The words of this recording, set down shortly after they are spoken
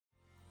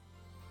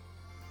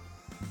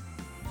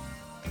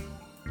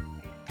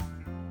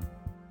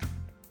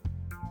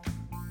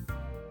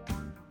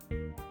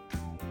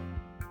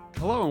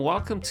Hello and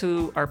welcome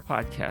to our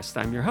podcast.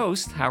 I'm your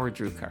host, Howard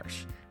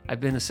Drukarsh. I've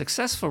been a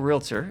successful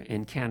realtor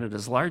in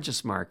Canada's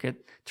largest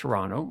market,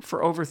 Toronto,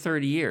 for over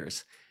 30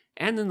 years.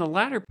 And in the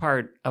latter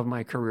part of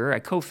my career, I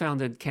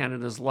co-founded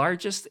Canada's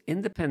largest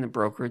independent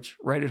brokerage,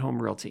 Right at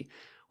Home Realty,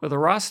 with a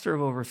roster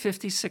of over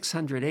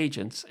 5,600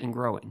 agents and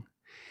growing.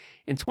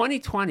 In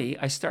 2020,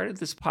 I started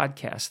this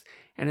podcast,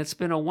 and it's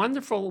been a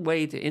wonderful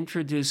way to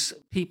introduce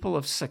people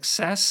of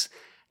success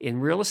in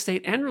real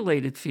estate and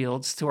related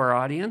fields to our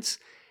audience.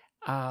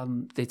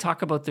 They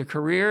talk about their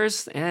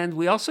careers, and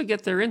we also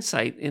get their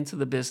insight into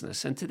the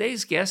business. And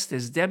today's guest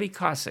is Debbie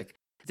Kosick.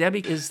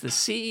 Debbie is the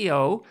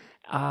CEO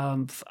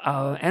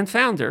and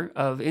founder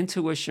of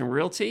Intuition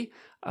Realty.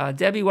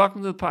 Debbie,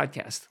 welcome to the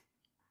podcast.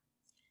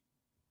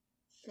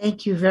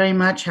 Thank you very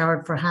much,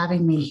 Howard, for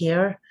having me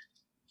here.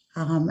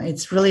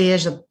 It really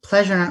is a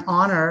pleasure and an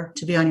honor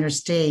to be on your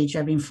stage.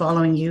 I've been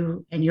following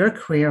you and your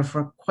career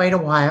for quite a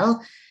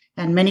while,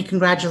 and many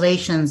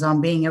congratulations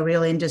on being a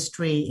real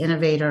industry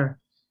innovator.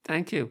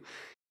 Thank you.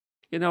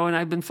 And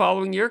I've been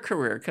following your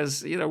career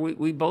because,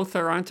 we both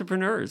are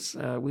entrepreneurs.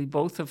 We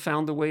both have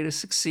found a way to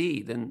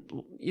succeed. And,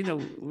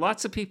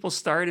 lots of people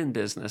start in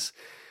business,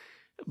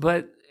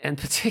 and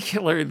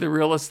particularly the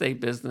real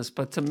estate business,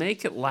 but to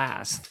make it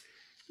last,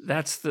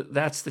 that's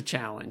the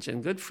challenge.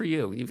 And good for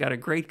you. You've got a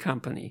great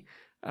company.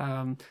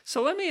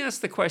 So let me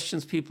ask the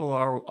questions people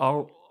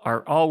are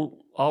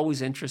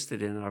always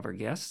interested in of our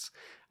guests.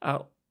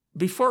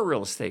 Before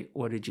real estate,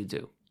 what did you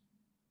do?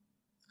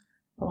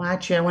 Well,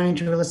 actually, I went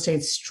into real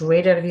estate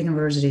straight out of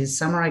university. The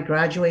summer I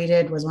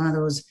graduated was one of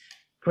those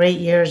great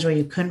years where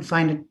you couldn't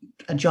find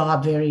a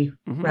job very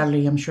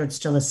readily. I'm sure it's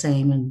still the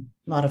same in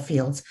a lot of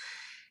fields.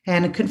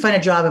 And I couldn't find a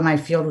job in my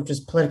field, which was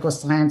political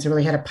science. I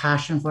really had a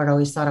passion for it. I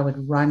always thought I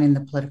would run in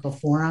the political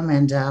forum.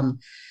 And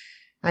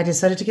I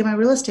decided to get my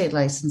real estate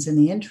license in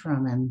the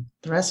interim. And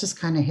the rest is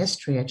kind of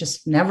history. I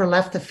just never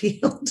left the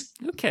field.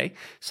 Okay.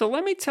 So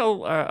let me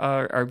tell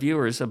our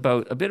viewers a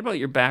bit about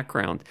your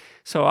background.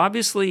 So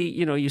obviously,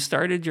 you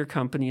started your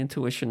company,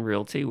 Intuition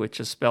Realty, which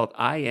is spelled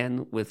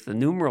I-N with the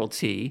numeral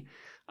T,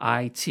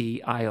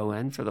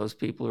 I-T-I-O-N, for those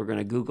people who are going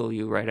to Google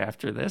you right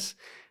after this.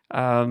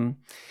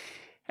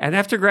 And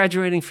after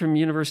graduating from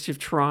University of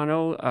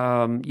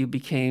Toronto, you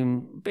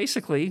became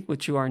basically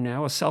what you are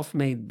now, a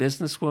self-made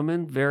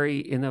businesswoman,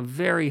 in a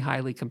very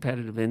highly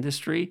competitive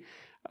industry.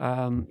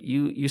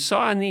 You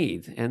saw a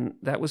need, and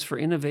that was for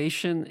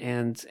innovation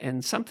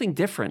and something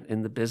different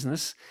in the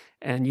business.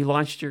 And you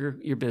launched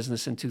your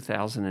business in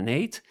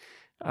 2008.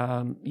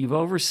 You've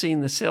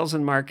overseen the sales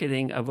and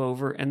marketing of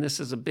and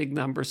this is a big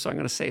number, so I'm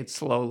going to say it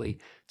slowly,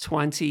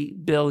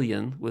 $20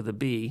 billion with a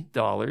B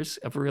dollars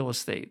of real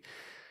estate.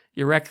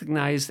 You're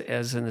recognized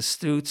as an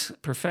astute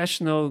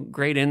professional,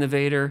 great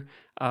innovator,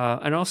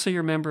 and also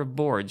you're a member of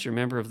boards. You're a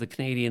member of the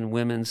Canadian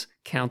Women's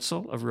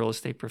Council of Real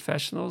Estate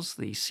Professionals,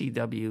 the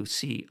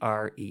CWCREP,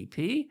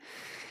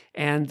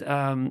 and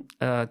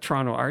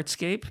Toronto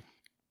Artscape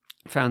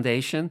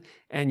Foundation.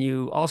 And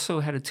you also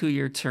had a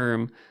 2-year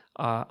term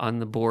on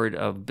the board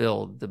of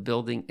BILD, the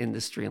Building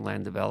Industry and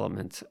Land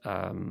Development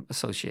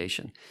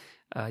Association.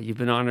 You've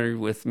been honored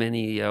with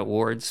many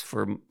awards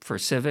for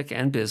civic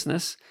and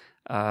business,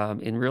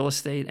 in real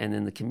estate and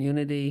in the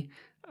community.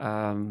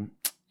 At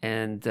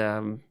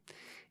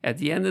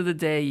the end of the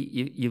day,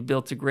 you've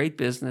built a great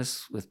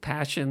business with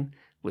passion,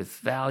 with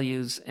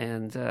values,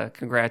 and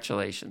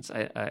congratulations.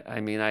 I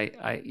mean,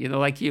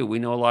 like you, we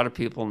know a lot of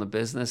people in the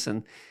business,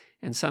 and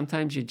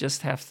sometimes you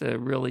just have to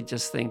really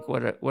just think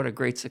what a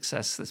great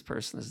success this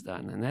person has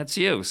done, and that's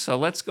you. So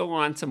let's go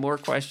on to more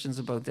questions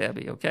about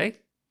Debbie, okay?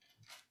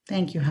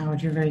 Thank you,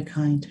 Howard. You're very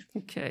kind.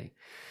 Okay.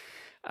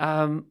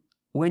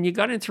 When you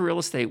got into real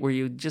estate, were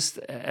you just,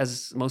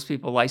 as most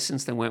people,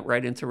 licensed and went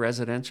right into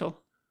residential?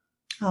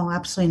 Oh,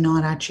 absolutely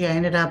not.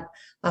 Actually,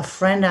 a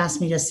friend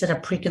asked me to sit a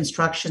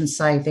pre-construction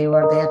site. They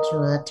had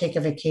to take a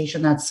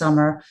vacation that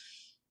summer,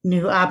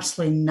 knew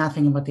absolutely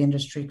nothing about the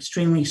industry,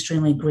 extremely,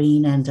 extremely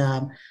green. And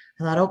I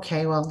thought,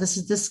 okay, well,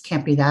 this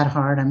can't be that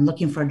hard. I'm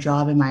looking for a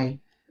job in my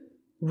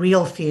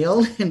real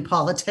field in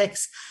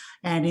politics.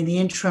 And in the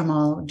interim,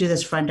 I'll do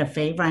this friend a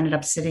favor. I ended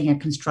up sitting at a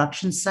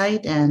construction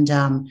site, and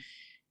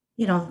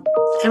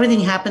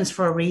everything happens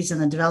for a reason.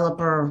 The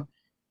developer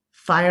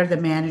fired the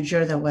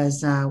manager that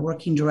was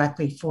working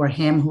directly for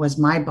him, who was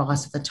my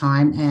boss at the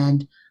time,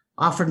 and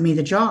offered me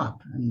the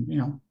job.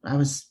 And, I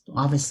was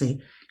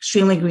obviously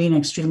extremely green,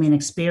 extremely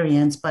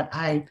inexperienced, but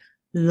I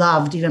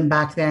loved, even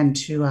back then,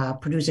 to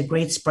produce a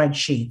great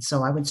spreadsheet.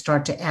 So I would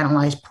start to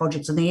analyze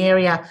projects in the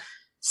area,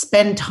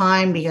 spend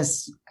time,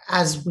 because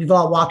as we've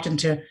all walked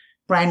into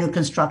brand new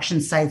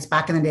construction sites,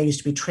 back in the day, used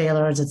to be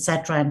trailers, et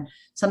cetera. And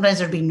sometimes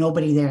there'd be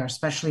nobody there,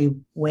 especially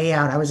way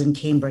out. I was in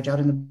Cambridge, out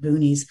in the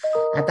boonies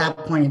at that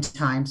point in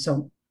time.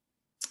 So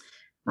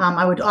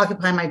I would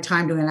occupy my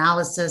time doing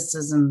analysis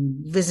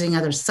and visiting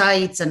other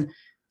sites. And,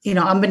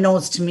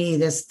 unbeknownst to me,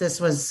 this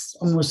was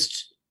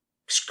almost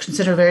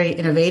considered very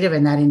innovative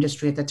in that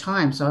industry at the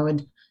time. So I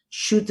would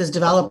shoot this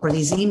developer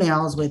these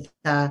emails with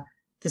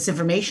this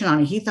information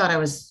on it. He thought I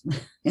was,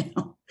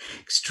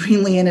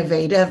 extremely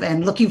innovative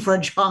and looking for a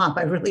job.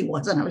 I really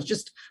wasn't. I was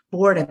just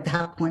bored at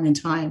that point in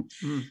time.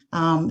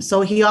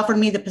 So he offered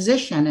me the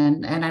position,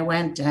 and I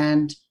went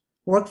and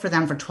worked for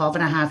them for 12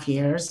 and a half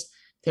years.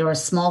 They were a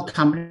small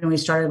company. When we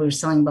were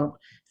selling about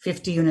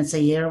 50 units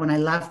a year. When I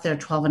left there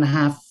 12 and a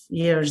half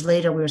years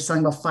later, we were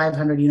selling about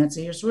 500 units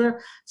a year. So we're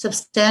a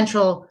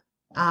substantial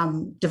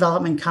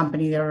development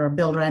company. They were a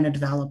builder and a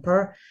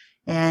developer.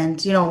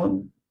 And,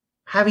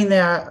 having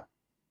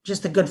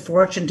just the good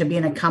fortune to be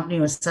in a company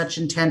with such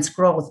intense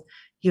growth,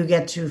 you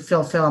get to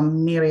fulfill a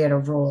myriad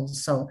of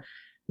roles. So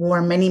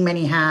wore many,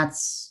 many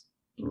hats,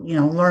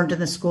 learned in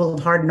the school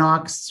of hard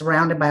knocks,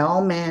 surrounded by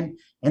all men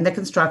in the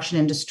construction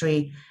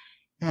industry.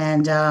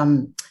 And,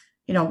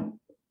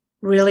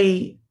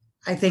 really,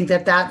 I think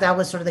that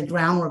was sort of the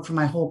groundwork for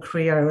my whole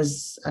career. It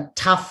was a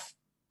tough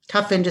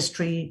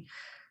industry,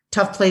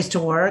 tough place to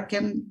work,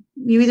 and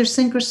you either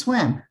sink or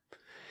swim.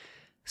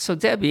 So,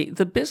 Debbie,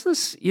 the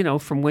business,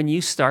 from when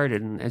you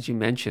started, and as you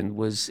mentioned,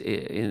 was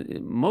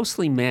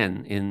mostly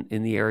men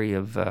in the area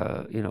of,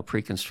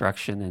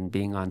 pre-construction and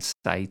being on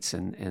sites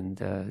and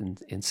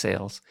in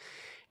sales.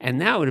 And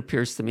now it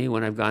appears to me,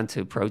 when I've gone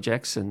to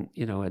projects and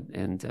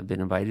I've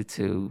been invited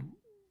to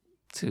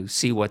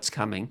see what's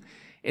coming,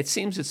 it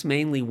seems it's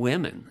mainly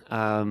women.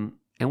 And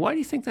why do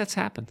you think that's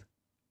happened?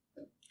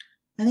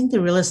 I think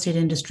the real estate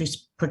industry,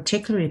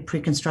 particularly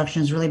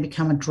pre-construction, has really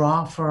become a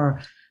draw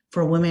for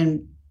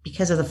women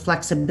because of the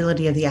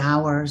flexibility of the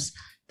hours,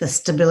 the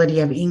stability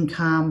of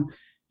income,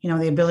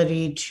 the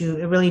ability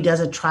it really does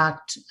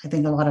attract, I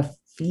think, a lot of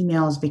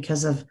females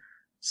because of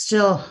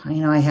still,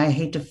 I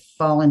hate to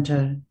fall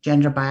into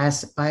gender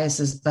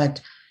biases,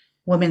 but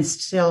women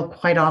still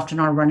quite often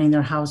are running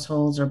their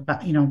households or,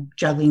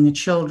 juggling the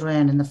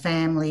children and the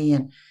family.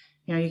 And,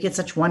 you get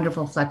such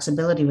wonderful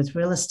flexibility with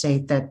real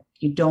estate that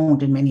you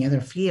don't in many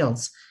other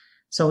fields.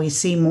 So we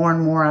see more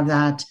and more of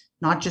that,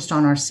 not just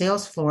on our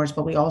sales floors,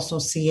 but we also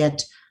see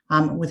it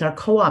with our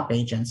co-op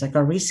agents, like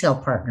our resale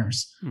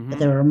partners. Mm-hmm.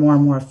 There are more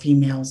and more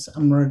females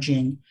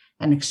emerging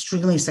and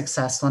extremely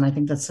successful. And I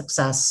think that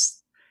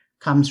success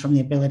comes from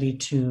the ability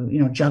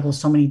to, juggle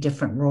so many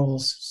different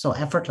roles so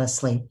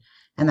effortlessly,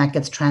 and that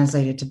gets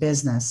translated to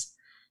business.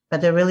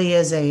 But there really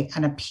is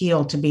an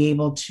appeal to be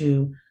able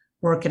to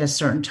work at a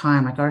certain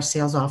time. Like our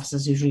sales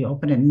offices usually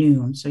open at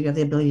noon. So you have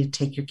the ability to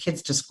take your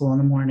kids to school in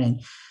the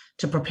morning,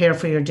 to prepare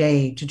for your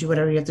day, to do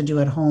whatever you have to do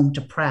at home,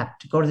 to prep,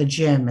 to go to the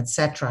gym,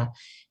 etc.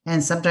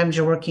 And sometimes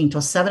you're working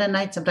till 7 at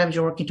night. Sometimes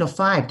you're working till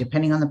 5,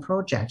 depending on the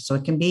project. So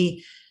it can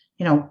be,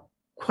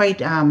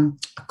 quite a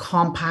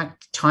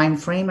compact time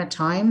frame at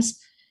times.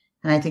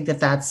 And I think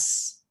that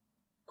that's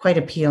quite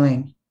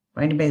appealing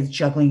for anybody that's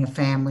juggling a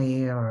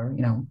family or,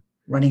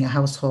 running a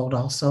household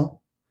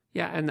also.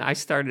 Yeah, and I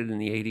started in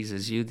the 80s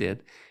as you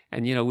did.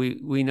 And,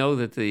 we know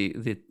that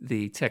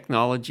the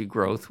technology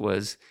growth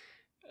was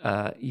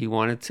you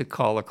wanted to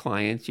call a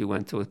client, you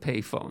went to a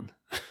payphone.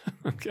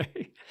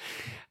 Okay.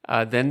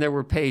 Then there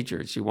were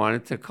pagers. You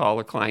wanted to call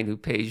a client who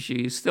pays you,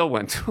 you still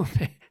went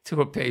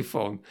to a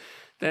payphone.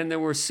 Then there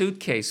were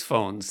suitcase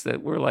phones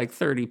that were like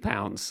 30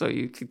 pounds, so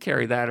you could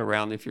carry that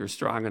around if you were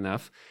strong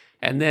enough.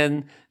 And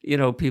then,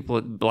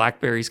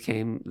 BlackBerries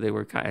came. They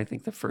were, I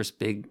think, the first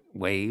big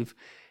wave.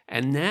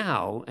 And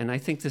now, and I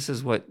think this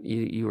is what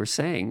you were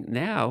saying,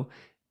 now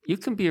you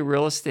can be a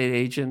real estate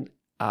agent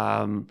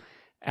at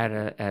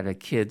a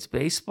kid's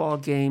baseball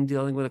game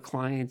dealing with a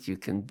client. You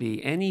can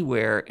be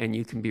anywhere and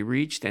you can be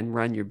reached and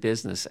run your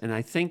business. And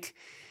I think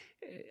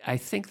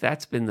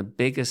that's been the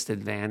biggest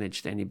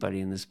advantage to anybody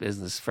in this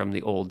business from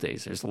the old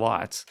days. There's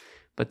lots,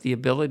 but the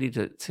ability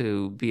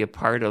to be a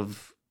part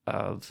of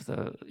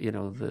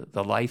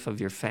the life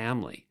of your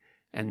family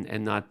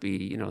and not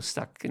be,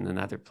 stuck in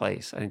another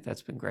place. I think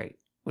that's been great.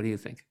 What do you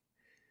think?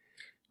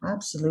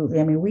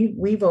 Absolutely. I mean,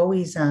 we've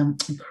always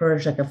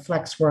encouraged like a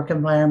flex work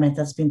environment.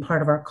 That's been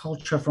part of our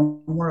culture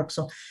from work.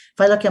 So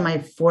if I look at my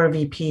 4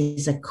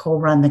 VPs that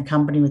co-run the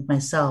company with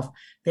myself,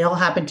 they all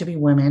happen to be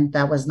women.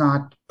 That was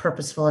not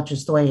purposeful. It's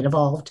just the way it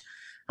evolved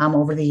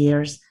over the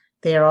years.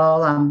 They are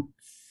all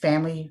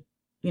family,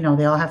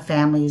 they all have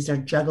families. They're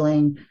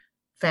juggling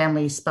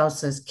family,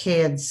 spouses,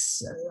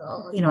 kids,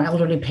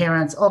 elderly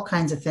parents, all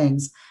kinds of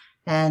things.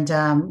 And,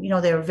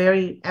 they're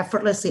very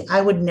effortlessly, I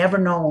would never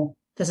know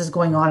this is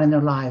going on in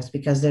their lives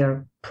because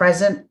they're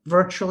present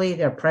virtually,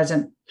 they're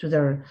present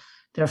through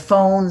their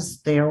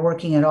phones, they are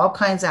working at all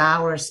kinds of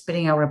hours,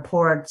 spitting out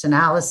reports,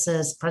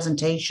 analysis,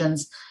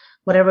 presentations,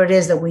 whatever it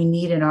is that we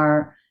need in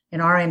our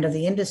end of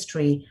the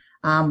industry.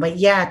 But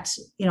yet,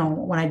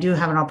 when I do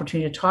have an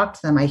opportunity to talk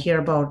to them, I hear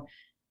about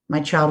my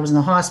child was in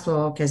the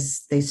hospital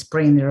because they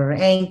sprained their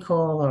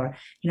ankle, or,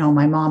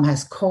 my mom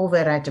has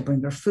COVID, I had to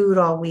bring her food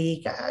all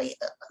week.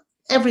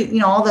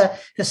 All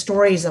the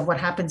stories of what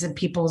happens in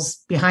people's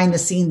behind the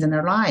scenes in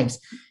their lives.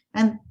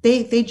 And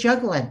they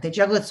juggle it. They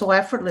juggle it so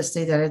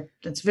effortlessly that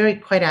it's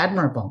quite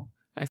admirable.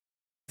 I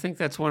think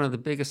that's one of the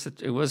biggest,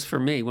 it was for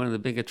me, one of the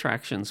big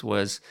attractions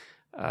was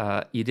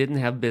you didn't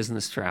have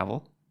business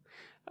travel.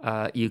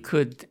 You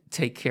could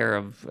take care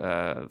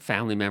of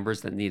family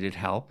members that needed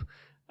help.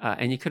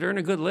 and you could earn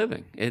a good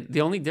living.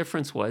 The only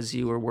difference was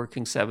you were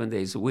working 7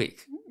 days a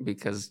week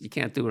because you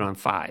can't do it on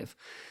 5.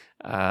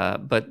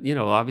 But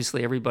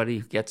obviously everybody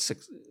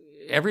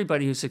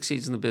who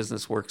succeeds in the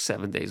business works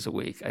 7 days a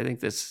week. I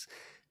think this,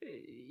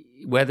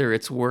 whether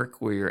it's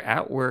work where you're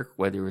at work,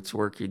 whether it's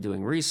work you're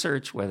doing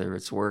research, whether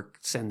it's work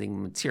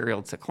sending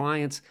material to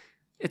clients,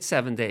 it's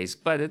 7 days.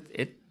 But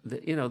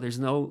there's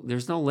no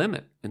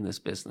limit in this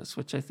business,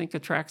 which I think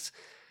attracts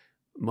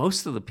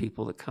most of the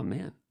people that come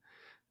in.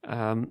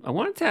 I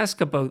wanted to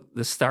ask about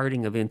the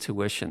starting of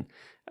Intuition.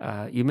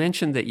 You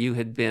mentioned that you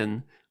had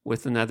been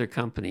with another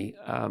company.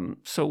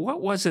 So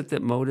what was it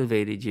that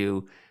motivated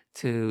you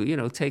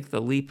to, take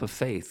the leap of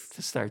faith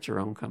to start your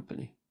own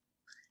company?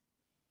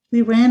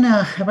 I ran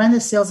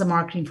the sales and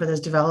marketing for this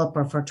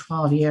developer for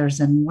 12 years.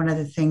 And one of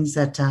the things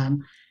that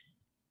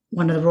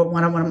one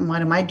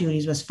of my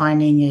duties was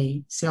finding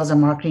a sales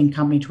and marketing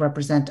company to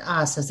represent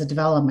us as a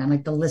development,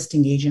 like the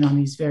listing agent on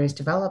these various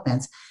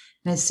developments.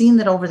 And it seemed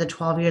that over the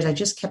 12 years, I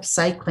just kept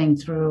cycling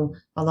through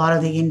a lot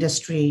of the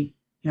industry,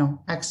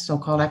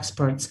 so-called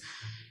experts.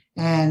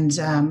 And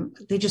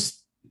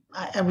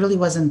I really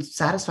wasn't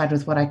satisfied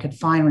with what I could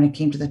find when it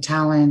came to the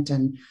talent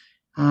and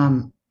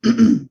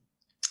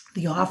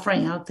the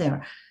offering out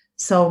there.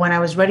 So when I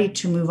was ready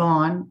to move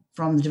on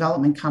from the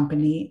development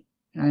company,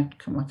 I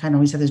kind of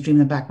always had this dream in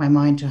the back of my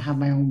mind to have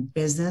my own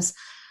business.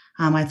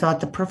 I thought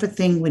the perfect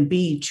thing would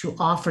be to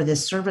offer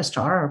this service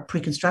to our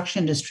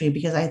pre-construction industry,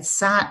 because I had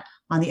sat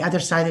on the other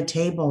side of the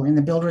table in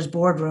the builder's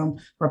boardroom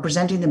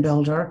representing the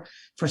builder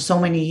for so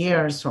many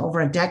years, for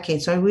over a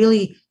decade. So I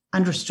really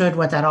understood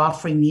what that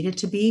offering needed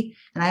to be,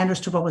 and I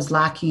understood what was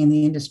lacking in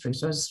the industry.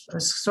 So I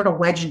was sort of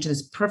wedged into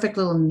this perfect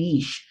little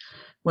niche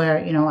where,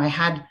 I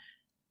had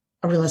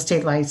a real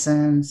estate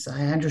license.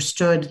 I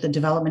understood the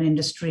development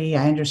industry.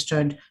 I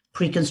understood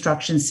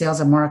pre-construction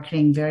sales and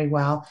marketing very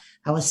well.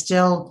 I was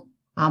still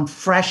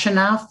fresh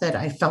enough that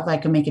I felt like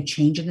I could make a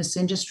change in this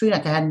industry.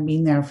 Like I hadn't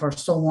been there for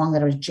so long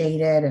that I was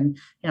jaded and,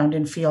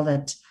 didn't feel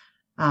that,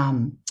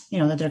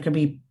 that there could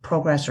be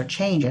progress or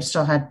change. I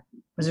still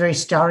was very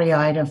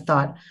starry-eyed and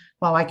thought,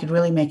 well, I could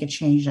really make a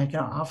change. I could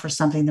offer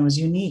something that was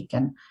unique.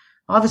 And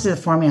obviously the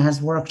formula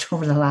has worked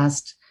over the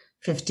last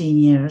 15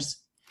 years.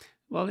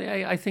 Well,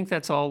 I think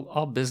that's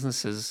all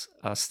businesses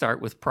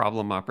start with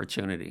problem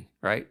opportunity,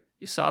 right?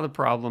 You saw the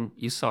problem,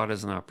 you saw it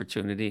as an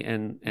opportunity,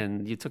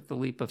 and you took the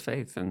leap of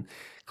faith, and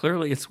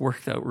clearly it's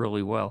worked out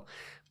really well.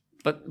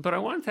 But I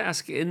wanted to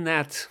ask, in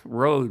that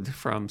road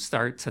from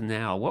start to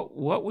now,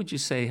 what would you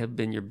say have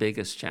been your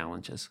biggest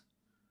challenges?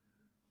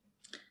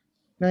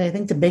 Really, I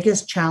think the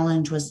biggest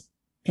challenge was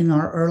in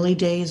our early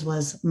days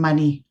was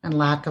money and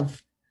lack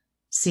of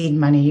seed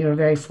money. You were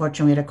very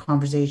fortunate. We had a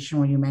conversation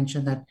where you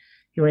mentioned that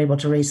you were able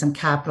to raise some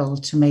capital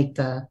to make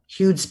the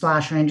huge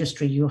splash in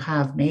industry you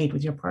have made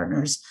with your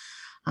partners.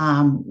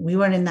 We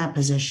weren't in that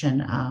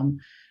position.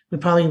 We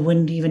probably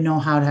wouldn't even know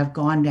how to have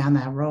gone down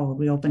that road.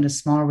 We opened a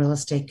small real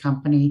estate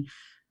company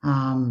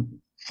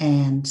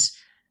and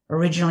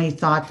originally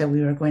thought that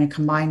we were going to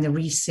combine the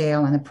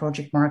resale and the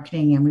project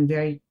marketing. And we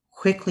very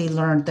quickly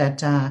learned that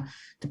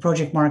the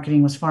project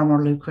marketing was far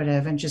more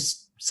lucrative and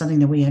just something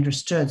that we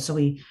understood. So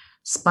we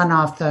spun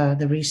off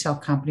the resale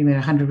company. We had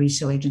 100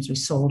 resale agents. We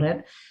sold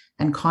it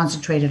and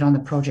concentrated on the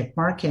project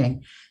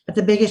marketing. But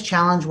the biggest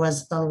challenge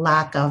was the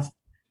lack of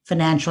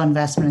financial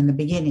investment in the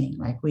beginning.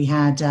 Like we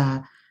had,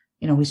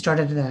 we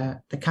started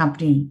the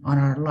company on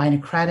our line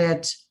of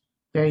credit,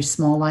 very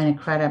small line of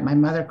credit. My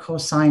mother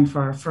co-signed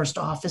for our first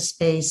office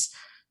space.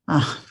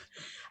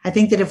 I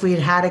think that if we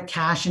had had a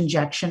cash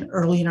injection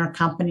early in our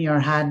company or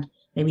had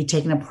maybe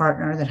taken a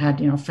partner that had,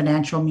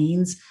 financial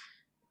means,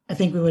 I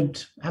think we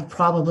would have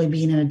probably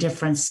been in a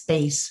different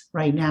space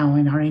right now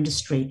in our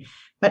industry.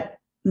 But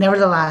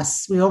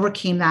nevertheless, we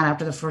overcame that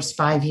after the first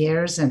 5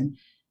 years and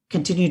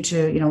continue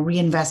to,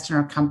 reinvest in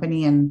our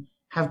company and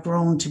have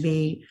grown to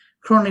be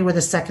currently we're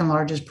the second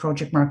largest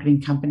project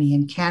marketing company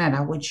in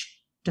Canada, which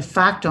de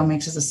facto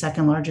makes us the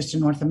second largest in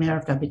North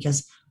America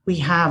because we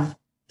have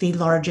the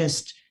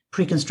largest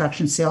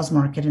pre-construction sales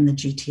market in the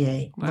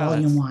GTA, wow,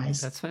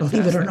 volume-wise, that's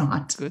believe it or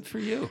not. Good for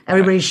you.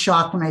 Everybody's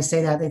shocked when I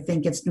say that. They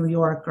think it's New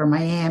York or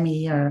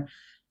Miami or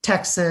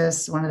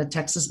Texas, one of the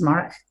Texas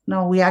market.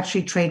 No, we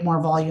actually trade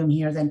more volume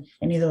here than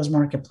any of those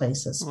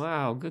marketplaces.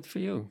 Wow, good for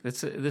you.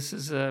 This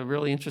is a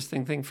really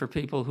interesting thing for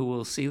people who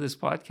will see this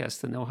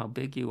podcast to know how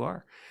big you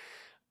are.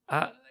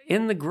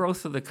 In the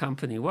growth of the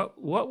company, what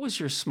was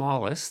your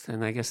smallest,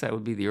 and I guess that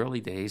would be the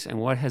early days, and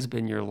what has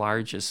been your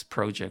largest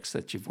projects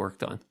that you've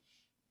worked on?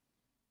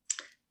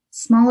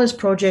 Smallest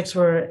projects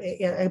were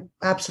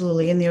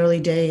absolutely in the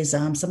early days,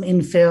 some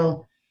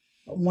infill.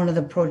 One of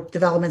the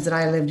developments that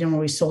I lived in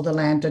where we sold the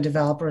land to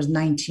developers,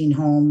 19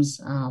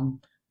 homes,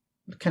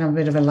 kind of a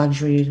bit of a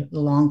luxury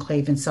little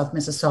enclave in South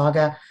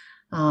Mississauga.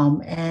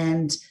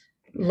 And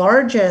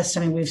largest,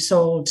 we've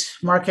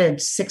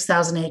marketed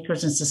 6,000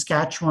 acres in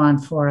Saskatchewan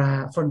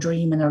for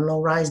Dream in their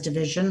low-rise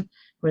division.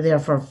 We're there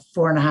for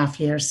 4.5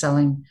 years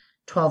selling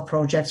 12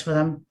 projects for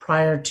them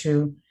prior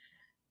to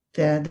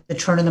the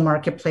turn in the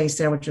marketplace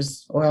there, which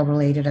was oil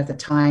related at the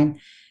time.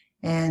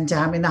 And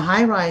in the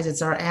high rise,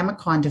 it's our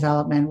Amicon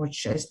development,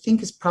 which I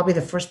think is probably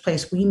the first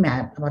place we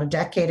met about a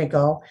decade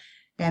ago.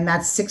 And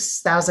that's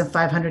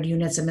 6,500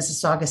 units in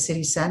Mississauga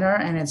City Center.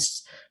 And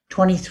it's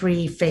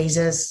 23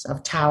 phases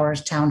of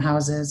towers,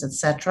 townhouses,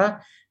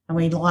 etc. And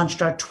we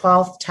launched our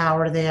 12th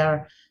tower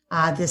there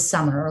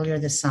earlier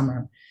this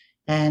summer.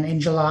 And in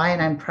July,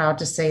 and I'm proud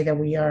to say that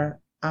we are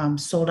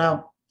sold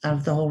out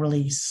of the whole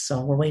release.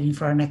 So we're waiting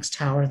for our next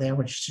tower there,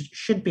 which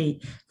should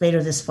be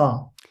later this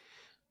fall.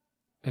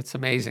 It's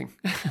amazing.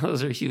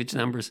 Those are huge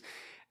numbers.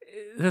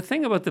 The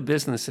thing about the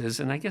businesses,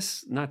 and I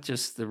guess not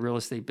just the real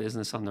estate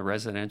business on the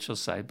residential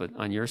side, but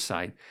on your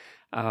side,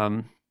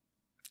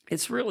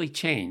 it's really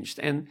changed.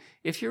 And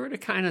if you were to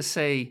kind of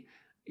say,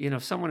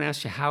 if someone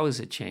asked you, how has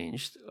it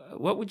changed?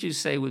 What would you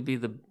say would be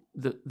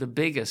the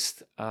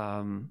biggest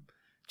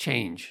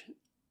change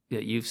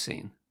that you've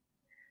seen?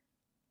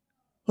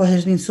 Well,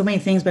 there's been so many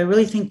things, but I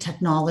really think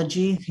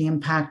technology, the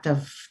impact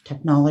of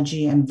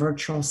technology and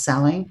virtual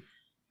selling,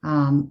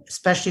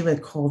 especially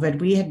with COVID.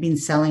 We had been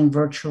selling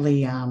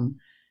virtually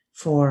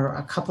for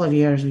a couple of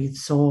years. We'd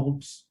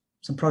sold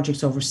some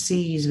projects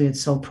overseas. We had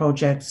sold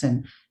projects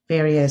in we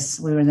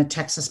were in the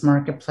Texas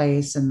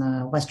marketplace and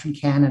the Western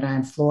Canada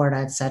and Florida,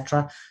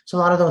 etc. So a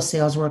lot of those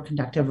sales were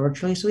conducted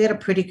virtually. So we had a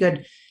pretty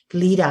good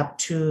lead up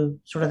to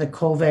sort of the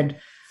COVID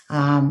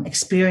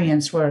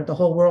experience where the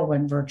whole world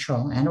went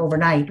virtual. And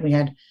overnight, we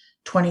had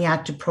 20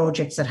 active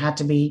projects that had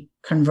to be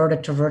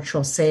converted to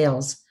virtual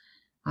sales.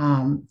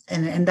 And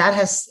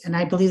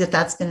I believe that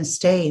that's going to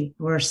stay.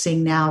 We're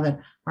seeing now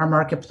that our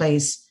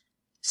marketplace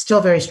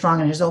still very strong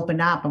and has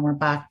opened up, and we're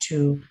back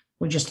to,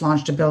 we just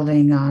launched a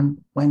building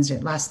on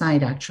last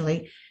night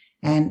actually,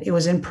 and it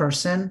was in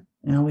person.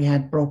 We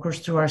had brokers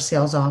through our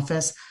sales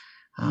office.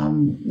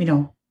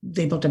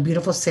 They built a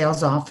beautiful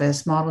sales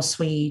office, model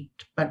suite,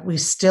 but we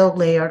still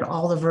layered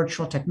all the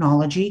virtual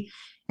technology,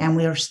 and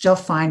we are still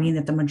finding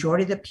that the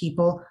majority of the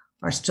people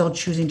are still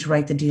choosing to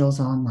write the deals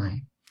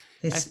online.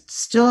 They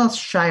still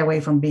shy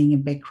away from being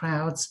in big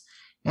crowds,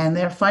 and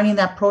they're finding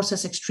that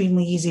process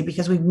extremely easy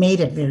because we've made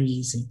it very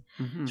easy.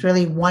 Mm-hmm. It's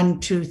really 1,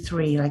 2,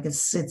 3. Like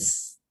it's a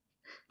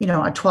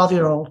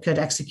 12-year-old could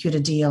execute a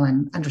deal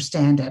and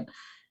understand it.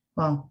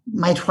 Well,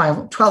 my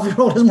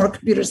 12-year-old is more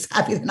computer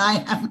savvy than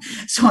I am,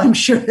 so I'm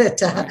sure that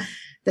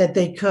that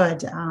they could.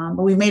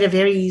 But we made it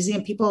very easy,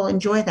 and people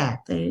enjoy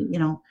that.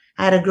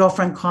 I had a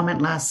girlfriend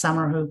comment last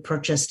summer who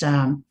purchased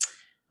a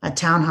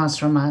townhouse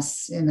from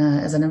us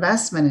as an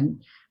investment,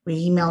 and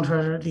we emailed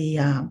her.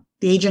 The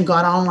agent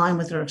got online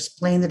with her,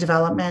 explained the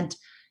development,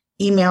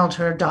 emailed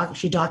her.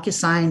 She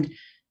DocuSigned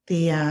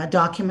the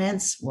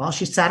documents while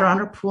she sat around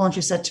her pool, and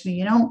she said to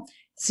me,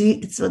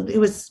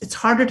 it's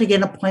harder to get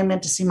an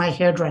appointment to see my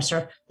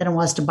hairdresser than it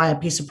was to buy a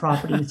piece of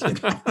property with you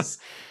guys.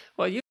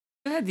 Well, you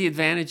had the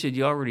advantage that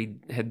you already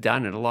had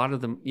done it. A lot of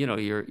them,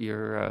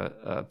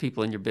 your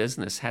people in your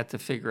business had to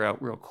figure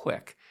out real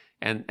quick,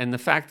 and the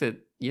fact that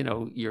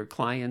your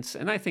clients,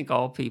 and I think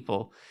all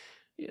people,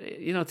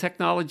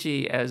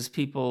 technology, as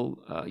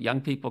people,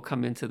 young people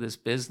come into this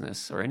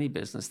business or any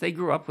business, they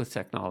grew up with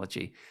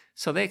technology,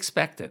 so they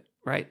expect it,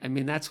 right? I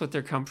mean, that's what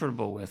they're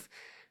comfortable with.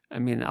 I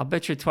mean, I'll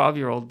bet your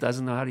 12-year-old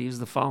doesn't know how to use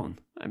the phone.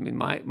 I mean,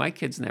 my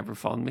kids never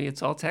phoned me.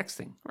 It's all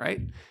texting,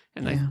 right?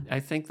 And yeah. I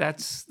think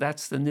that's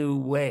the new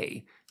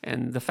way.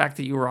 And the fact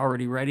that you were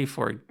already ready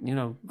for it,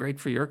 great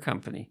for your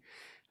company.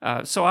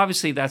 So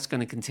obviously that's going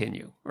to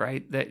continue,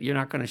 right? That you're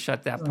not going to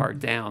shut that part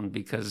down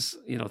because,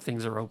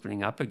 things are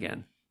opening up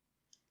again.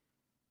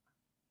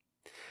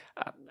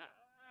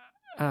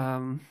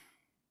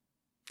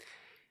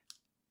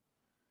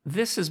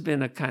 This has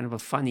been a kind of a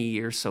funny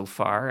year so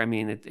far. I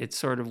mean, it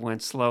sort of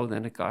went slow,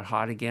 then it got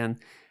hot again.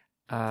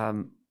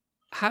 How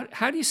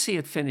do you see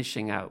it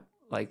finishing out?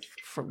 Like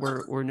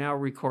we're now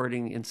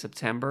recording in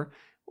September.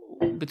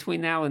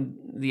 Between now and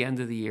the end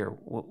of the year,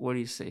 what do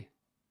you see?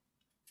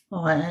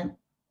 Well,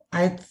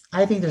 I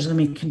think there's going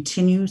to be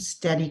continued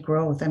steady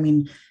growth. I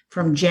mean,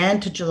 from Jan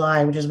to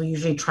July, which is we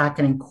usually track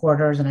it in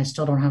quarters, and I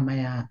still don't have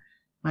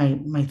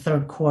my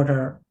third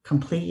quarter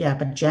complete yet,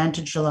 but Jan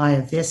to July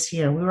of this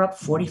year, we were up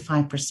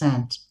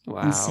 45%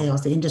 in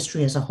sales, the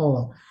industry as a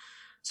whole.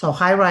 So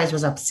high rise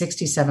was up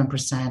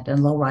 67%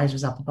 and low rise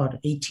was up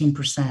about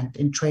 18%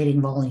 in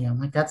trading volume.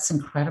 Like that's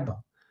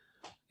incredible.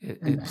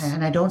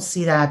 And I don't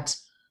see that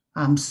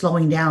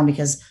slowing down,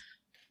 because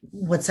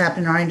what's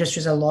happened in our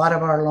industry is a lot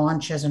of our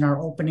launches and our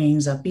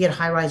openings, be it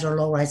high rise or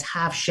low rise,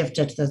 have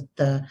shifted to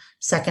the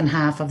second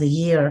half of the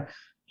year,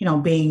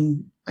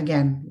 being,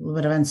 again, a little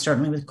bit of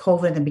uncertainty with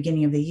COVID in the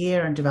beginning of the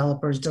year and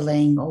developers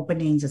delaying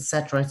openings, et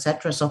cetera, et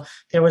cetera. So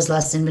there was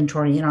less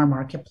inventory in our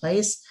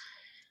marketplace.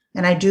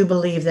 And I do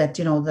believe that,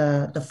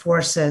 the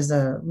forces,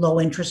 the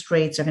low interest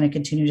rates are going to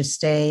continue to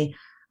stay,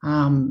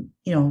 a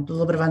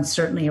little bit of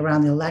uncertainty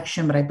around the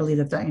election, but I believe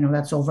that,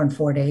 that's over in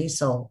 4 days.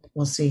 So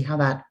we'll see how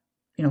that,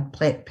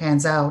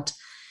 pans out.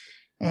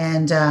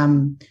 And,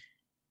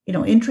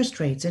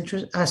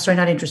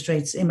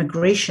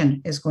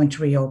 immigration is going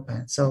to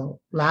reopen. So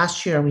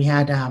last year we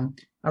had a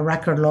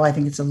record low. I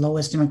think it's the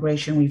lowest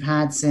immigration we've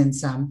had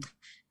since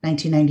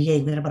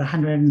 1998. We had about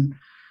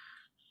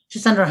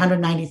just under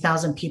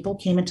 190,000 people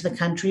came into the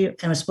country,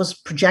 and it was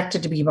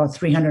projected to be about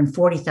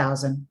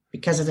 340,000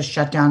 because of the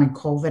shutdown and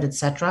COVID, et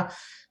cetera,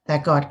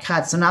 that got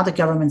cut. So now the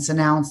government's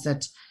announced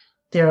that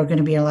they're going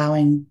to be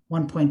allowing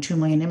 1.2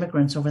 million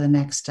immigrants over the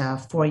next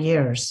 4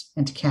 years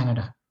into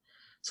Canada.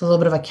 So a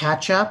little bit of a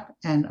catch up,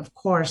 and of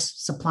course,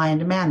 supply and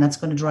demand, that's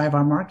going to drive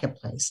our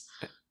marketplace.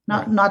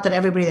 Not that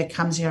everybody that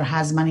comes here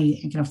has money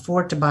and can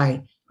afford to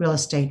buy real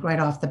estate right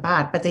off the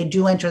bat, but they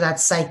do enter that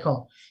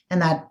cycle, and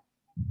that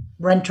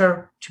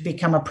renter to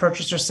become a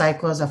purchaser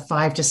cycle is a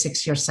 5 to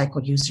 6 year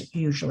cycle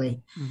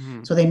usually.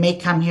 Mm-hmm. So they may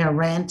come here,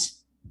 rent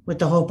with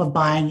the hope of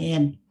buying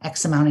in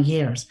X amount of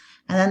years.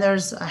 And then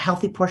there's a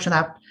healthy portion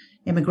of that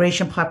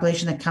immigration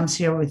population that comes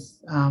here with,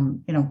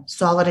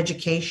 solid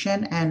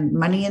education and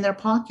money in their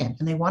pocket,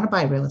 and they want to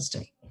buy real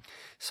estate.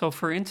 So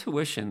for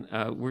Intuition,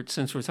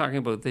 since we're talking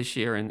about this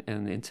year and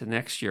into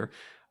next year,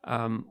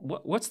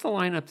 what's the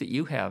lineup that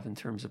you have in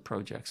terms of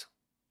projects?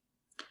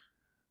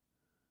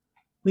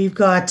 We've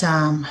got,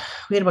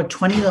 we had about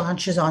 20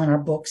 launches on our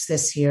books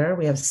this year.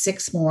 We have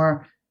 6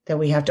 more that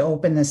we have to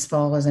open this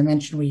fall. As I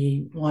mentioned,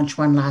 we launched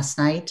one last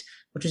night,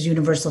 which is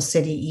Universal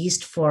City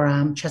East for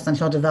Chestnut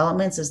Hill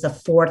Developments. Is the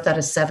 4th out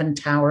of 7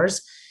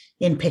 towers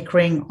in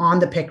Pickering, on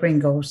the Pickering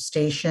GO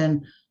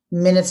station,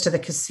 minutes to the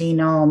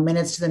casino,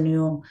 minutes to the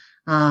new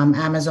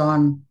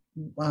Amazon,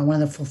 one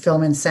of the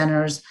fulfillment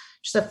centers.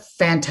 Just a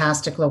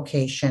fantastic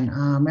location.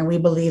 And we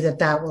believe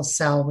that will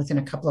sell within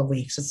a couple of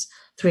weeks. It's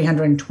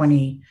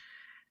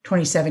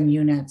 327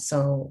 units.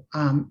 So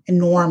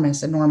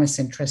enormous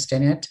interest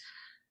in it.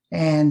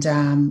 And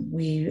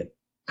we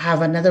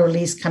have another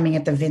release coming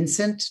at the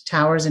Vincent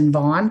Towers in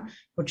Vaughan,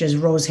 which is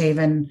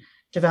Rosehaven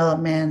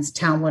Developments,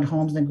 Townwood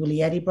Homes, and the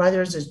Guglietti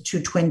Brothers. There's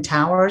 2 twin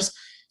towers.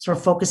 So we're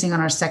focusing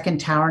on our second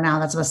tower now.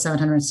 That's about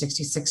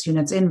 766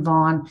 units in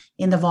Vaughan,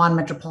 in the Vaughan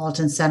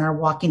Metropolitan Center,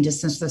 walking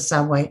distance to the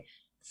subway.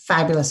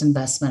 Fabulous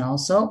investment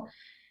also.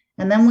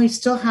 And then we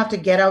still have to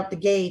get out the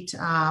gate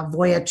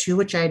Voya 2,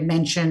 which I had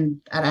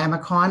mentioned at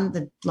Amicon,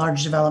 the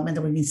large development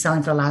that we've been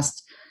selling for the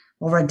last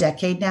over a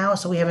decade now.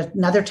 So we have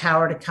another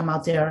tower to come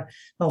out there,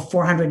 about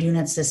 400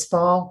 units this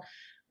fall.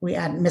 We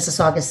at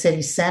Mississauga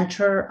City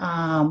Center.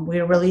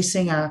 We're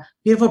releasing a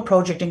beautiful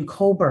project in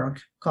Cobourg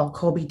called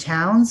Coby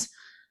Towns.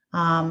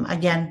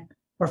 Again,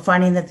 we're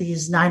finding that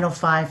these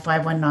 905,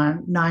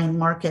 519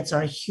 markets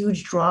are a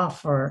huge draw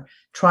for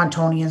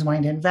Torontonians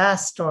wanting to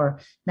invest, or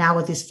now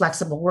with these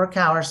flexible work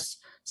hours,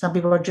 some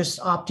people are just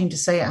opting to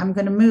say, I'm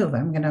going to move.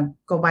 I'm going to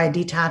go buy a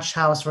detached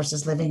house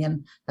versus living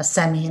in a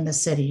semi in the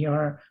city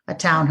or a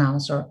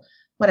townhouse or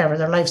whatever.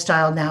 Their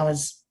lifestyle now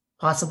is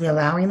possibly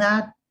allowing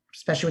that,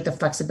 especially with the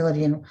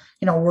flexibility and,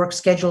 work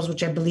schedules,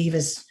 which I believe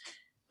is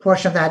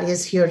portion of that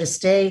is here to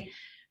stay.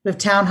 We have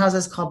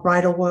townhouses called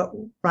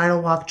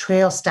Bridal Walk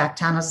Trail, stacked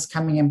townhouses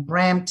coming in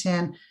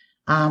Brampton.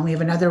 We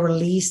have another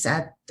release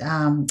at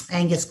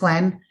Angus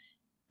Glen,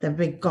 the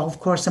big golf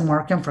course in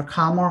Markham for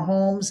Calmore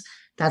Homes.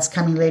 That's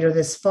coming later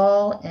this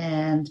fall.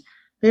 And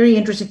very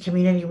interesting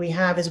community we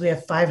have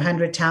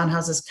 500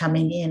 townhouses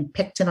coming in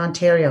Picton,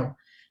 Ontario,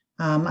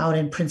 out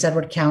in Prince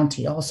Edward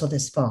County, also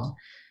this fall.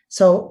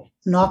 So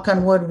knock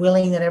on wood,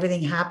 willing that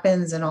everything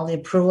happens and all the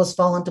approvals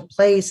fall into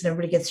place and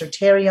everybody gets their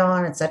Terry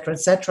on, et cetera,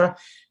 et cetera.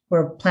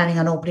 We're planning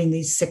on opening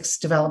these 6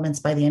 developments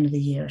by the end of the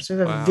year. So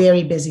we have a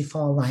very busy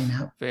fall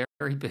lineup.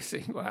 Very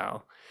busy.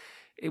 Wow.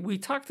 We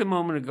talked a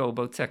moment ago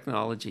about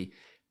technology.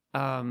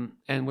 And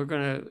we're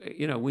going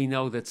to, we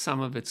know that some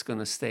of it's going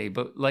to stay,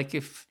 but like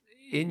if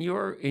in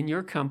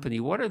your company,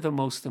 what are the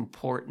most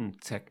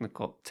important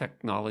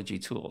technology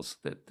tools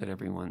that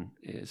everyone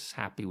is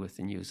happy with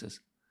and uses?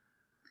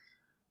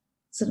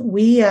 So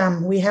we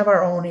have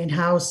our own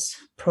in-house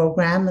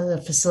program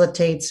that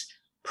facilitates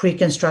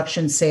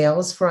pre-construction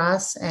sales for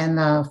us and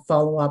a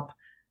follow-up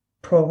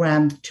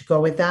program to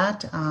go with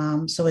that.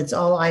 So it's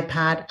all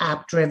iPad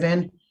app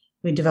driven.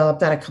 We developed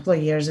that a couple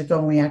of years ago,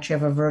 and we actually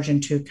have a version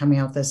 2 coming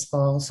out this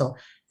fall. So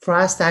for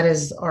us, that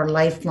is our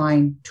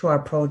lifeline to our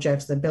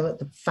projects,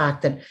 the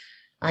fact that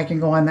I can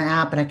go on the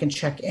app and I can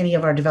check any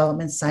of our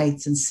development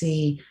sites and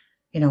see,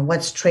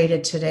 what's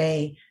traded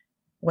today,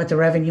 what the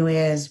revenue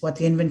is, what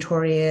the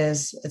inventory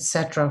is, et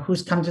cetera,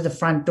 who's come to the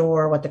front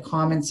door, what the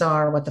comments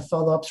are, what the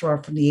follow-ups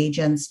are from the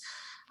agents.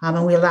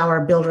 And we allow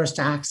our builders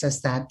to access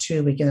that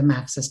too. We give them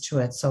access to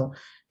it. So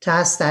to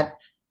us, that,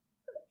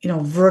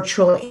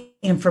 virtual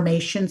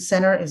information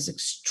center is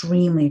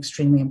extremely,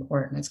 extremely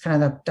important. It's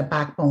kind of the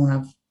backbone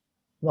of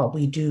what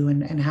we do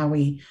and how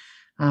we,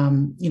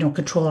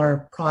 control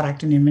our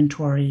product and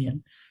inventory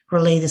and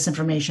relay this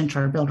information to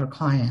our builder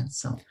clients.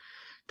 So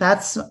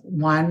that's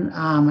one.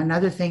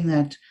 Another thing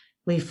that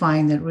we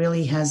find that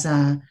really has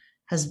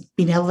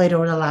been elevated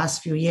over the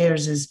last few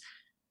years is,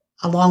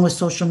 along with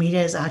social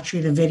media, is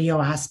actually the video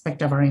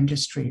aspect of our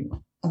industry.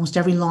 Almost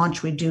every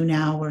launch we do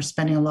now, we're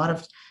spending a lot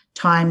of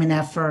time and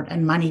effort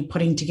and money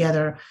putting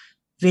together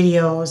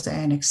videos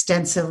and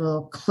extensive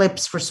little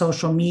clips for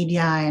social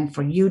media and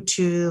for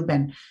YouTube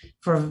and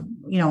for,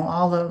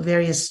 all the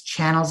various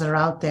channels that are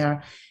out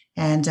there.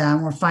 And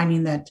we're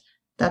finding that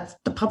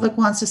the public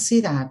wants to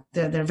see that.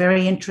 They're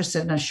very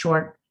interested in a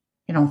short,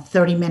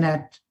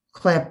 30-minute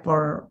clip,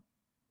 or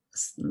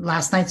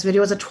last night's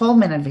video was a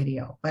 12-minute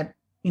video. But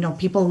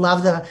people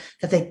love that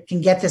they can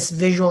get this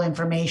visual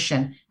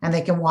information and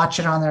they can watch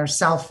it on their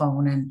cell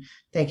phone, and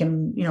they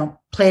can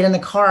play it in the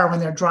car when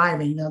they're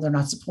driving. They're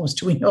not supposed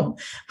to. We know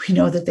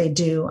that they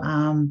do.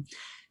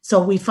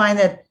 So we find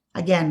that,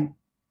 again,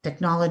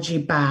 technology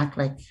back,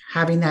 like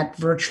having that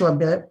virtual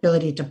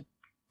ability to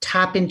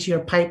tap into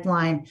your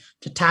pipeline,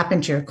 to tap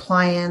into your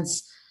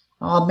clients,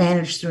 all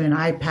managed through an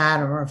iPad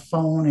or a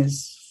phone,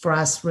 is for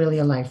us really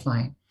a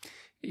lifeline.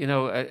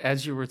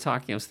 As you were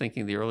talking, I was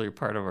thinking the earlier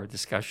part of our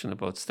discussion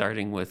about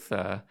starting with,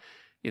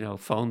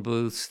 phone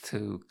booths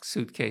to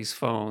suitcase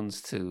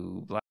phones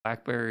to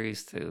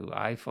Blackberries to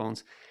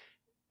iPhones.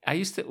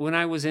 When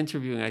I was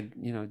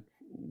interviewing,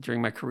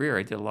 during my career,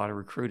 I did a lot of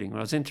recruiting. When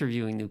I was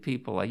interviewing new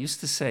people, I used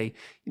to say,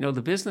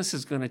 the business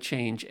is going to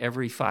change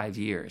every 5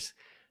 years.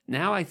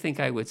 Now I think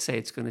I would say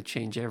it's going to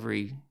change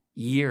every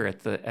year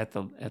at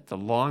the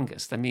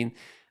longest. I mean,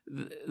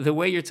 the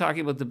way you're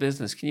talking about the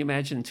business, can you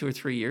imagine in 2 or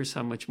 3 years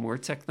how much more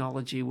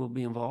technology will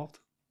be involved?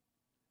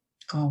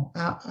 Oh,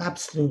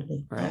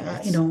 absolutely.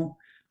 Right.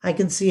 I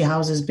can see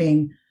houses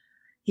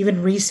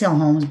even resale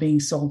homes being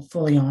sold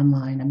fully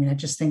online. I mean, I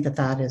just think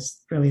that is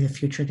really the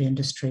future of the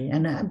industry,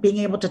 and being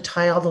able to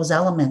tie all those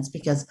elements,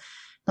 because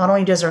not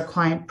only does our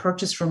client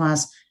purchase from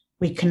us,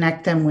 we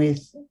connect them with,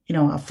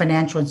 a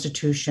financial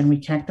institution, we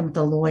connect them with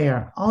a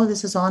lawyer. All of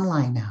this is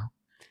online now.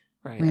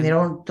 Right. I mean,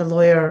 the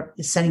lawyer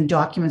is sending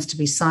documents to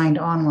be signed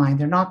online.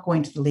 They're not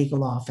going to the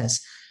legal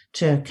office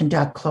to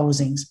conduct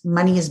closings.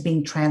 Money is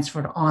being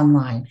transferred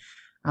online.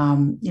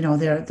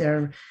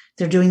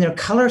 They're doing their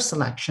color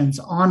selections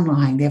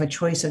online. They have a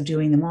choice of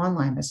doing them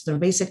online. So they're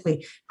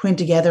basically putting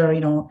together,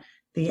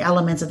 the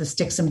elements of the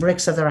sticks and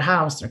bricks of their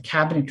house, their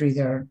cabinetry,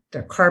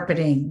 their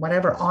carpeting,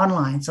 whatever,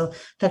 online. So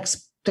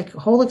the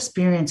whole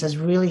experience has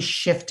really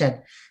shifted.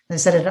 And I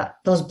said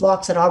those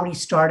blocks had already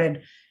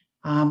started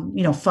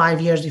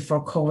 5 years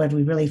before COVID.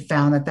 We really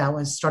found that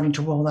was starting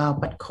to roll out,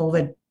 but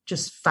COVID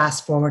just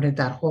fast forwarded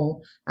that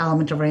whole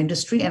element of our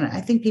industry. And I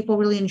think people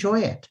really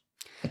enjoy it.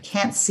 I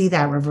can't see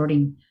that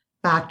reverting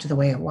back to the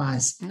way it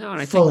was. No,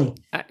 and I fully.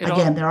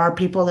 Think there are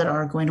people that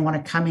are going to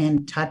want to come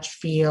in, touch,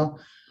 feel.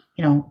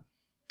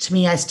 To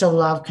me, I still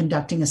love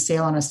conducting a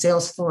sale on a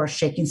sales floor,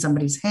 shaking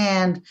somebody's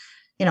hand,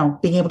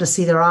 being able to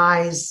see their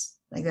eyes,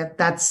 like that.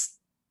 That's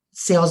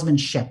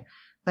salesmanship.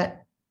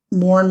 But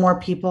more and more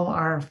people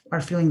are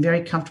feeling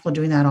very comfortable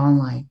doing that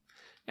online.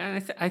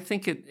 And I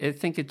think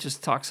it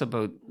just talks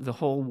about the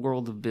whole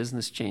world of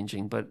business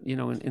changing. But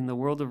in the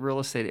world of real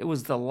estate, it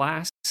was the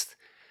last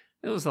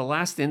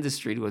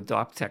industry to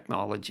adopt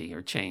technology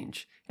or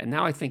change. And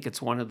now I think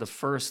it's one of the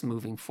first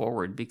moving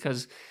forward,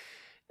 because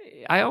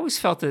I always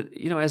felt that,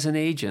 as an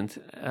agent,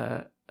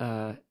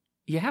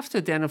 you have to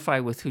identify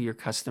with who your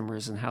customer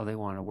is and how they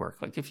want to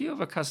work. Like if you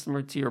have a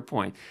customer, to your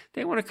point,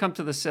 they want to come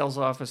to the sales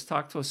office,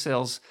 talk to a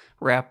sales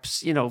rep,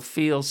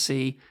 feel,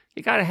 see,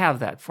 you got to have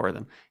that for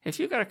them. If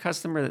you've got a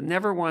customer that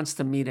never wants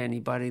to meet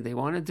anybody, they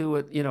want to do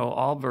it,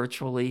 all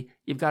virtually,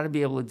 you've got to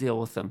be able to deal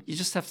with them. You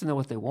just have to know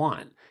what they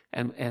want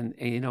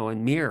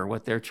and mirror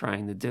what they're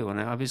trying to do. And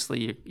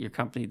obviously your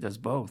company does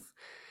both.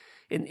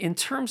 In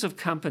terms of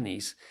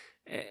companies,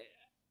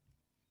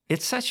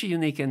 it's such a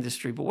unique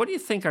industry, but what do you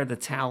think are the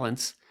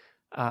talents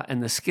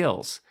and the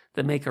skills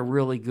that make a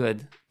really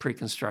good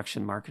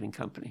pre-construction marketing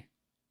company?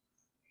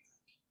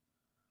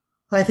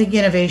 Well, I think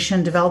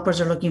innovation.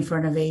 Developers are looking for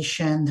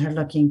innovation. They're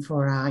looking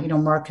for,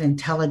 market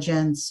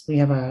intelligence. We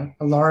have a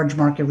large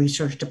market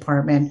research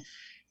department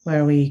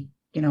where we,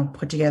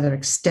 put together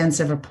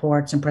extensive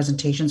reports and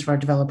presentations for our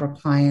developer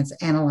clients,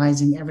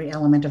 analyzing every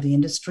element of the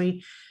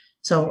industry.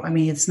 So, I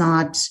mean, it's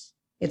not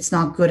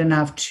good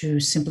enough to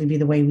simply be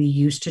the way we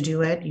used to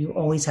do it. You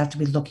always have to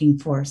be looking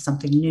for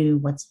something new.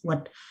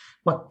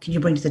 What can you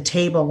bring to the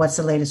table? What's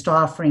the latest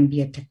offering, be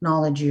it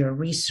technology or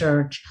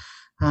research,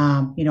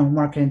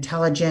 market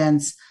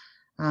intelligence.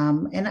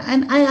 And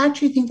I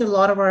actually think that a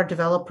lot of our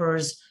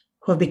developers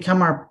who have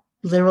become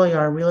literally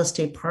our real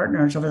estate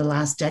partners over the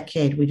last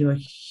decade, we do a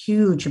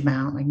huge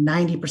amount, like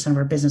 90% of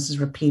our business is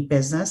repeat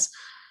business.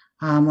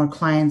 Our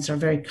clients are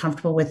very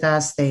comfortable with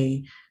us.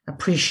 They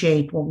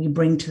appreciate what we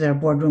bring to their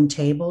boardroom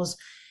tables.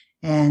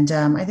 And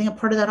I think a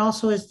part of that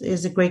also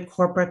is a great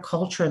corporate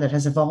culture that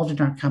has evolved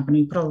in our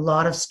company. We put a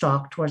lot of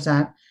stock towards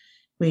that.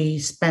 We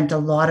spent a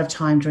lot of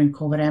time during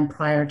COVID and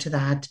prior to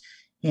that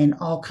in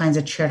all kinds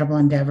of charitable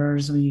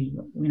endeavors. We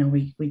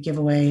give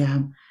away,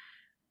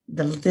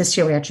 this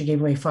year we actually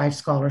gave away 5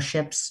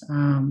 scholarships.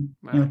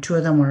 Wow. 2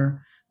 of them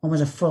one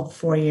was a full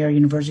 4-year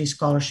university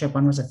scholarship.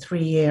 One was a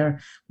 3-year.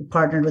 We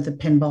partnered with the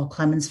Pinball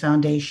Clemens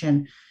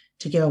Foundation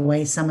to give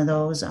away some of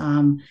those.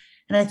 And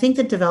I think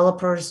that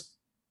developers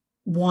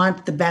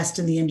want the best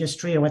in the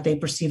industry, or what they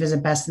perceive as the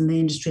best in the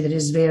industry, that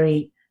is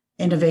very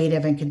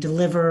innovative and can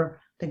deliver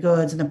the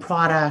goods and the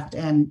product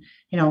and,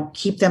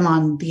 keep them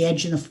on the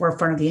edge in the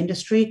forefront of the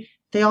industry.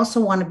 They also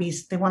want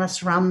to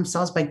surround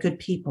themselves by good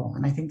people.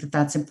 And I think that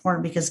that's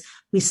important, because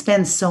we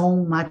spend so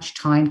much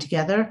time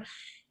together.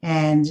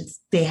 and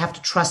they have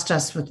to trust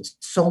us with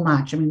so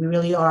much. I mean, we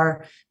really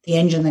are the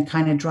engine that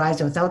kind of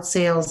drives it. Without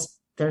sales,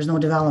 there's no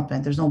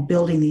development. There's no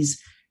building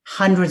these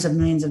hundreds of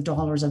millions of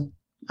dollars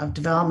of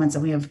developments.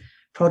 And we have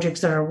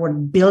projects that are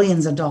worth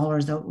billions of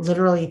dollars that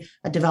literally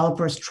a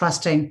developer is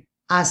trusting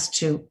us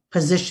to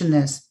position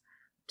this,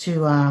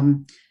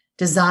 to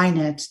design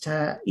it,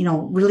 to,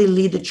 really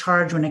lead the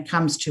charge when it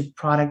comes to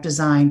product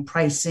design,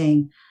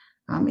 pricing.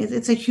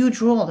 It's a huge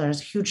role.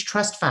 There's a huge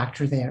trust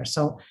factor there.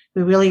 So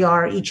we really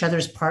are each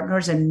other's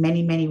partners in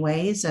many, many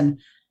ways. And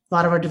a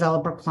lot of our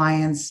developer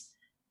clients,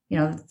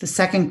 the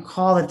second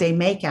call that they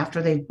make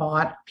after they've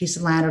bought a piece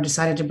of land or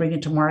decided to bring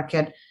it to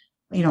market,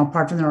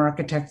 apart from their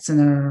architects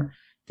and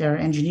their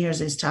engineers,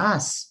 is to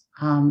us.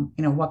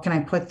 What can I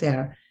put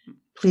there?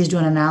 Please do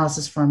an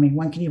analysis for me.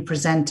 When can you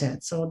present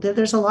it? So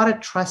there's a lot of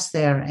trust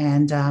there.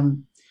 And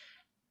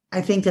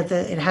I think that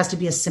it has to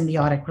be a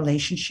symbiotic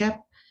relationship.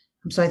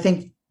 So I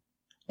think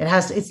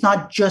it's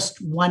not just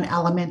one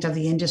element of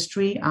the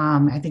industry.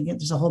 I think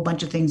there's a whole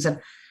bunch of things that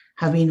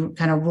have been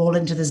kind of rolled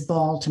into this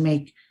ball to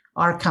make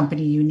our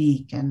company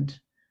unique. And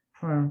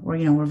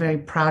we're very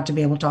proud to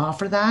be able to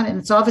offer that. And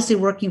it's obviously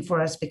working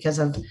for us because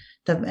of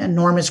the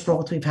enormous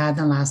growth we've had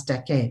in the last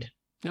decade.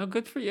 No,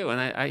 good for you. And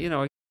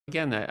I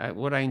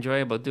what I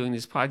enjoy about doing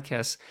these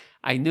podcasts,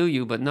 I knew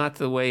you, but not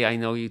the way I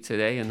know you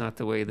today and not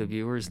the way the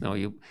viewers know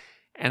you.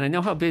 And I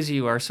know how busy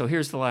you are. So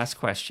here's the last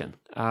question.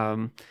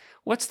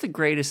 What's the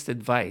greatest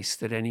advice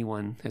that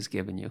anyone has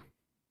given you?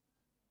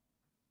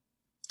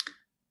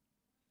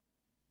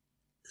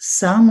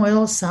 Some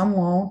will, some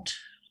won't.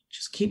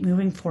 Just keep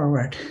moving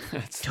forward.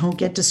 Don't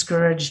get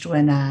discouraged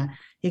when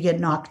you get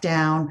knocked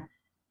down.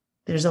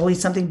 There's always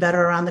something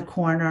better around the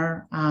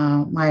corner.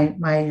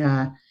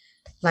 My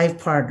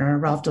life partner,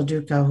 Ralph Del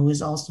Duca, who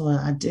is also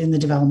in the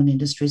development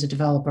industry, is a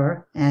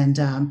developer. And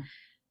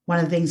one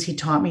of the things he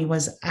taught me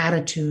was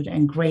attitude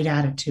and great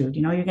attitude.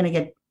 You're going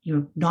to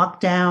you're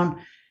knocked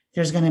down.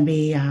 There's going to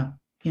be,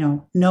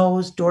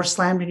 no's, door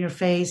slammed in your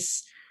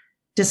face,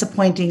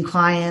 disappointing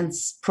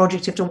clients,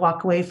 projects you have to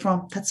walk away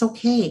from. That's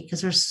okay,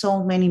 because there's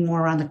so many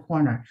more around the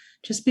corner.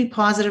 Just be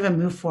positive and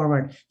move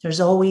forward. There's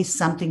always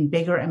something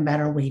bigger and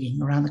better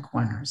waiting around the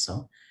corner.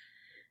 So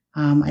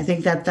I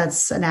think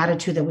that's an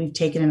attitude that we've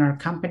taken in our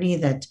company,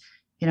 that,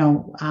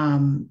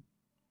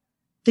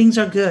 things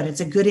are good. It's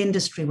a good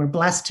industry. We're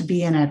blessed to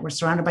be in it. We're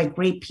surrounded by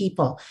great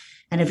people.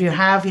 And if you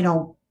have,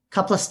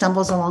 couple of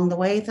stumbles along the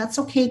way, that's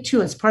okay too.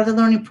 It's part of the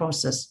learning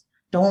process.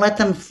 Don't let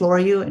them floor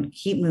you and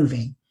keep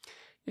moving.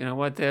 You know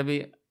what,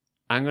 Debbie?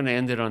 I'm going to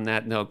end it on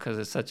that note because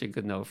it's such a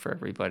good note for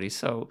everybody.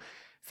 So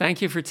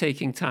thank you for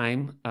taking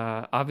time.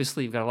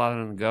 Obviously, you've got a lot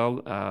on the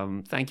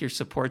go. Thank your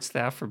support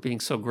staff for being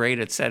so great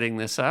at setting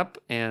this up.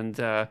 And,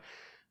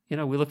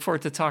 we look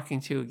forward to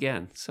talking to you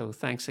again. So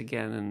thanks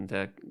again, and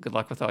good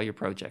luck with all your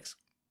projects.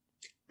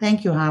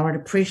 Thank you, Howard.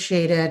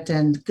 Appreciate it.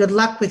 And good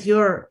luck with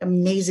your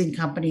amazing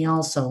company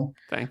also.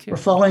 Thank you. We're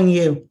following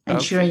you and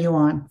cheering you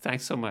on.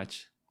 Thanks so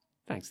much.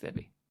 Thanks,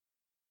 Debbie.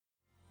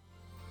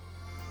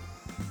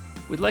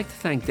 We'd like to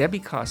thank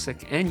Debbie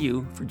Kosick and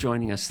you for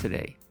joining us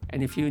today.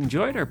 And if you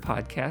enjoyed our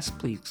podcast,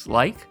 please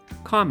like,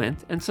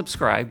 comment, and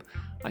subscribe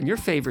on your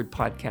favorite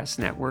podcast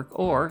network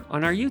or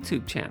on our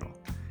YouTube channel.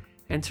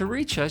 And to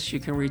reach us, you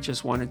can reach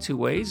us one of two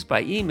ways: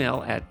 by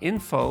email at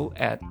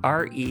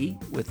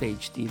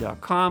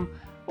info@rewithhd.com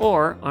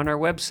or on our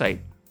website,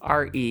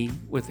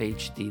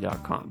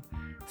 rewithhd.com.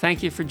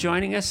 Thank you for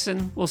joining us,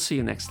 and we'll see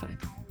you next time.